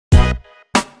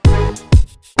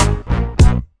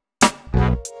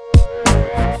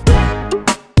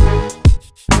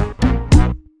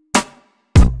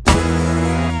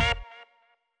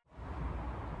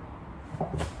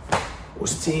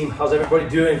What's team? How's everybody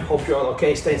doing? Hope you're all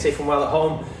okay, staying safe and well at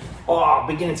home. Oh,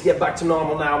 beginning to get back to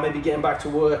normal now, maybe getting back to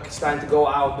work, starting to go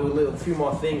out, do a few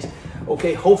more things.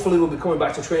 Okay, hopefully we'll be coming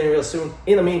back to training real soon.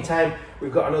 In the meantime,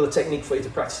 we've got another technique for you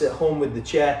to practice at home with the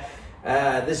chair.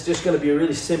 This is just going to be a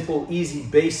really simple, easy,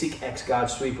 basic X-guard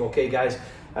sweep, okay guys?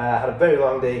 Had a very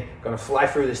long day, gonna fly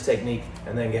through this technique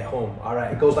and then get home. All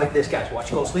right, it goes like this, guys. Watch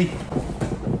closely.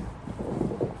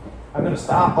 I'm gonna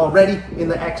start already in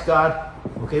the X-guard.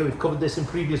 Okay, we've covered this in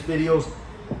previous videos.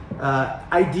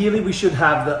 Ideally, we should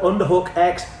have the underhook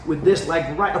X with this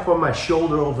leg right up on my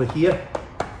shoulder over here.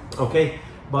 Okay,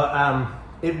 but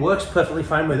it works perfectly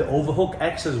fine with the overhook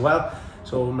X as well.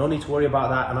 So no need to worry about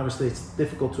that. And obviously, it's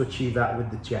difficult to achieve that with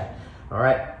the chair. All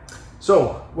right.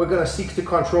 So we're gonna seek to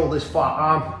control this far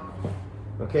arm.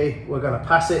 Okay, we're gonna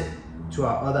pass it to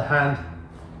our other hand,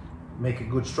 make a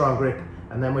good strong grip,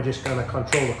 and then we're just gonna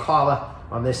control the collar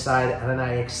on this side, and then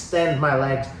I extend my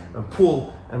legs and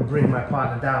pull and bring my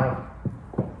partner down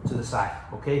to the side,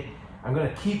 okay? I'm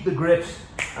gonna keep the grips,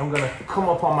 I'm gonna come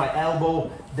up on my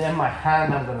elbow, then my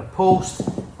hand I'm gonna post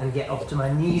and get up to my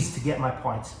knees to get my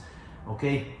points,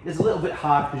 okay? It's a little bit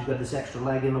hard because you've got this extra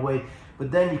leg in the way,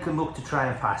 but then you can look to try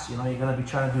and pass. You know, you're gonna be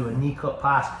trying to do a knee cut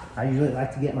pass. I usually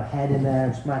like to get my head in there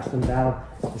and smash them down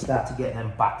and start to get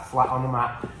them back flat on the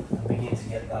mat and begin to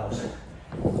get those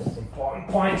important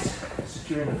points,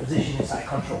 securing the position inside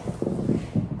control.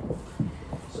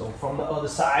 So from the other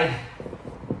side,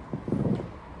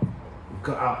 we've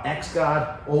got our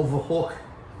X-guard overhook,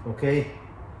 okay?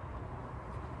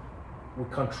 We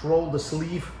control the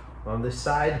sleeve on this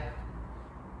side,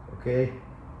 okay?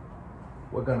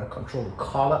 We're gonna control the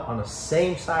collar on the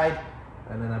same side,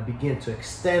 and then I begin to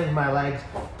extend my legs,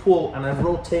 pull, and I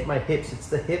rotate my hips. It's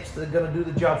the hips that are gonna do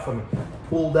the job for me.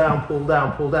 Pull down, pull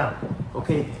down, pull down.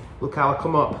 Okay, look how I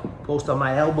come up, post on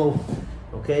my elbow,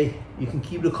 okay? You can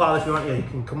keep the collar if you want, you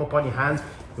can come up on your hands.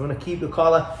 If you wanna keep the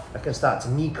collar, I can start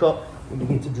to knee cut and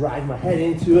begin to drive my head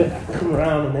into it, I come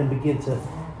around and then begin to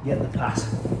get the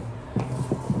pass.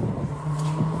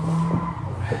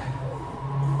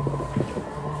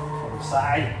 On the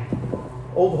side,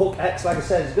 overhook X, like I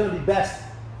said, is gonna be best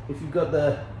if you've got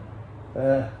the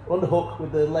underhook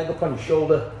with the leg up on your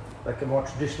shoulder, like a more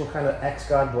traditional kind of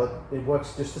X-guard, but it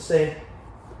works just the same.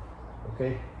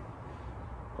 Okay,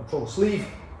 control the sleeve,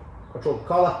 control the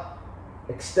collar,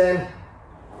 extend,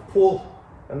 pull,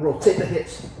 and rotate the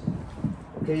hips.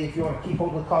 Okay, if you want to keep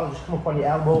hold of the collar, just come up on your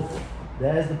elbow.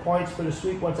 There's the points for the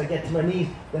sweep. Once I get to my knees,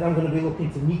 then I'm going to be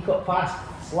looking to knee cut pass,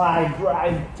 slide,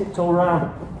 drive, tiptoe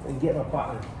around, and get my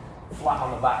partner flat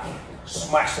on the back.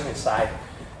 Smash them inside.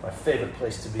 My favorite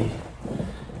place to be.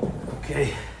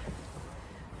 Okay.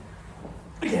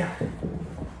 Yeah.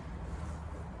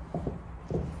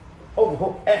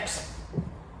 Overhook X.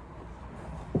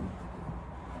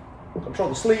 Control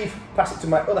the sleeve, pass it to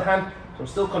my other hand. So I'm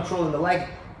still controlling the leg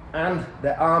and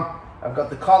the arm. I've got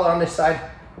the collar on this side.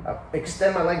 I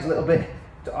extend my legs a little bit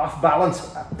to off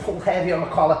balance. I pull heavy on the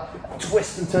collar, I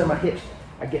twist and turn my hips.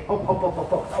 I get up, up, up,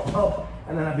 up, up, up, up,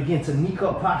 and then I begin to knee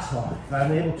cut pass. Or if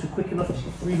I'm able to quick enough to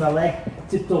free my leg,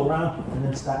 tiptoe around, and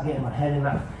then start getting my head in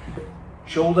that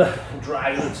shoulder and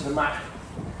drive into the mat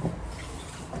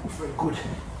for a good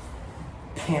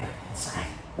pin inside.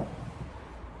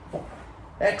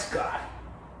 X-guard.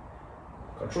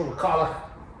 Control the collar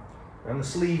and the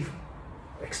sleeve.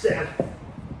 Extend,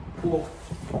 pull,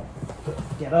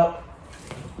 get up,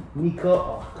 knee cut,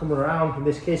 or come around. In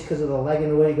this case, because of the leg in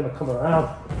the way, you're going to come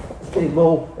around, stay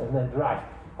low, and then drive. I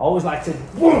always like to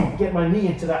boom, get my knee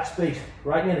into that space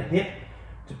right near the hip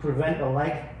to prevent the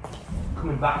leg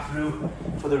coming back through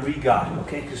for the re-guard,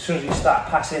 okay? Because as soon as you start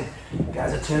passing,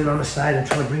 guys are turning on the side and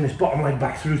trying to bring this bottom leg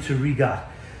back through to re-guard.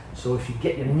 So if you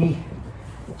get your knee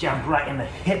jammed right in the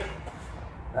hip,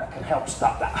 that can help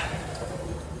stop that.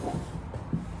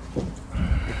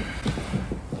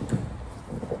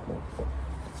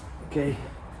 Okay,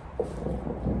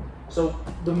 so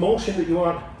the motion that you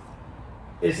want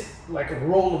is like a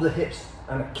roll of the hips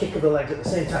and a kick of the legs at the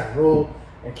same time. Roll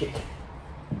and kick.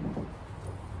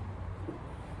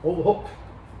 Overhook,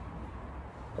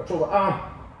 control the arm,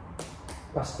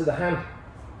 pass it to the hand,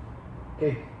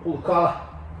 okay, pull the collar,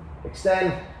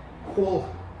 extend, pull,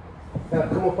 now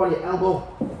come up on your elbow,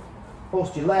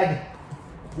 post your leg,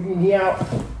 bring your knee out,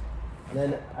 and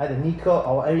then either knee cut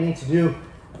or whatever you need to do,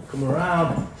 come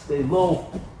around, stay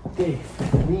low, okay,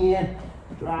 knee in,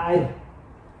 drive,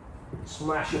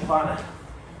 smash your partner,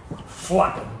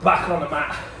 flat back on the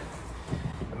mat,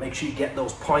 and make sure you get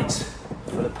those points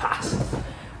for the pass.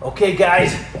 Okay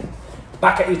guys,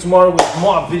 back at you tomorrow with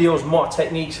more videos, more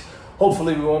techniques.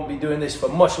 Hopefully we won't be doing this for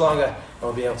much longer and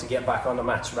we'll be able to get back on the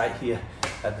mats right here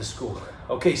at the school.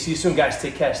 Okay, see you soon guys,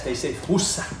 take care, stay safe.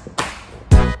 Hussa.